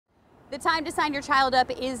The time to sign your child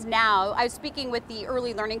up is now. I was speaking with the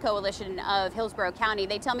Early Learning Coalition of Hillsborough County.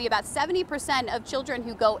 They tell me about 70% of children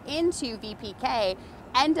who go into VPK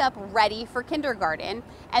end up ready for kindergarten.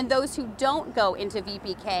 And those who don't go into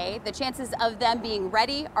VPK, the chances of them being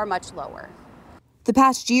ready are much lower. The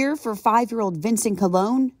past year for 5-year-old Vincent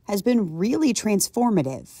Colon has been really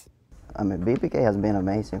transformative. I mean, VPK has been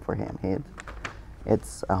amazing for him.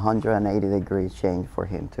 It's 180 degrees change for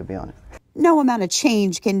him, to be honest. No amount of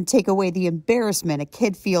change can take away the embarrassment a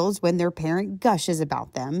kid feels when their parent gushes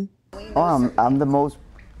about them. Oh, I'm the most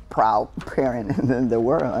proud parent in the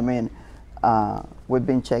world. I mean, we've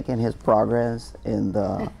been checking his progress in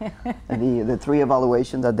the 3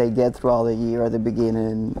 evaluations that they get throughout the year, at the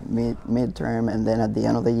beginning, midterm, and then at the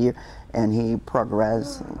end of the year, and he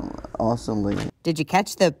progressed awesomely. Did you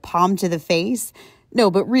catch the palm to the face? No,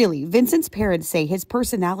 but really, Vincent's parents say his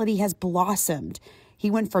personality has blossomed. He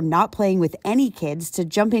went from not playing with any kids to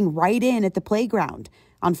jumping right in at the playground.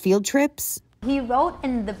 On field trips, he rode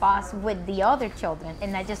in the bus with the other children,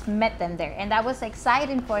 and I just met them there. And that was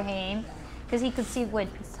exciting for him because he could see what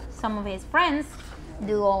some of his friends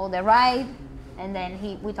do all the ride. And then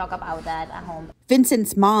we talk about that at home.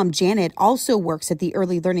 Vincent's mom, Janet, also works at the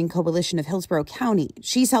Early Learning Coalition of Hillsborough County.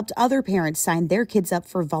 She's helped other parents sign their kids up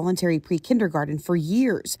for voluntary pre-kindergarten for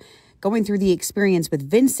years. Going through the experience with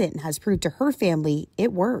Vincent has proved to her family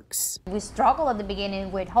it works. We struggled at the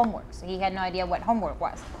beginning with homework. So he had no idea what homework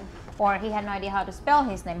was, or he had no idea how to spell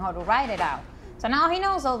his name, how to write it out. So now he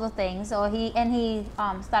knows all the things. So he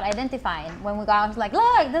started identifying. When we got out, he's like,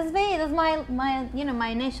 "Look, this is me. This is my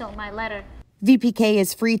initial, my letter." VPK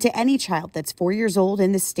is free to any child that's 4 years old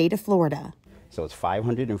in the state of Florida. So it's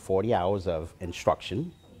 540 hours of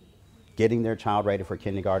instruction, getting their child ready for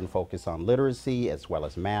kindergarten, focus on literacy as well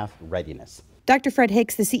as math readiness. Dr. Fred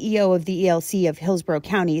Hicks, the CEO of the ELC of Hillsborough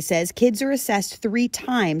County, says kids are assessed 3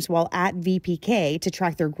 times while at VPK to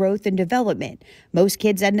track their growth and development. Most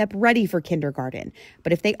kids end up ready for kindergarten,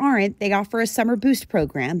 but if they aren't, they offer a summer boost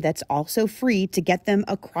program that's also free to get them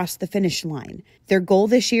across the finish line. Their goal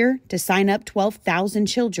this year, to sign up 12,000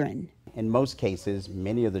 children. In most cases,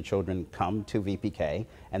 many of the children come to VPK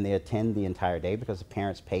and they attend the entire day because the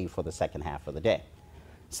parents pay for the second half of the day.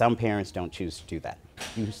 Some parents don't choose to do that.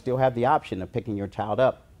 You still have the option of picking your child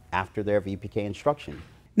up after their VPK instruction.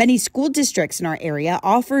 Many school districts in our area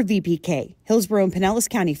offer VPK. Hillsborough and Pinellas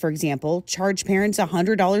County, for example, charge parents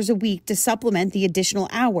 $100 a week to supplement the additional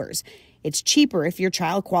hours. It's cheaper if your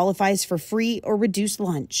child qualifies for free or reduced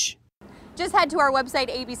lunch. Just head to our website,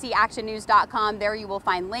 abcactionnews.com. There you will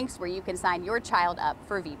find links where you can sign your child up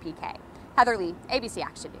for VPK. Heather Lee, ABC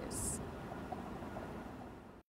Action News.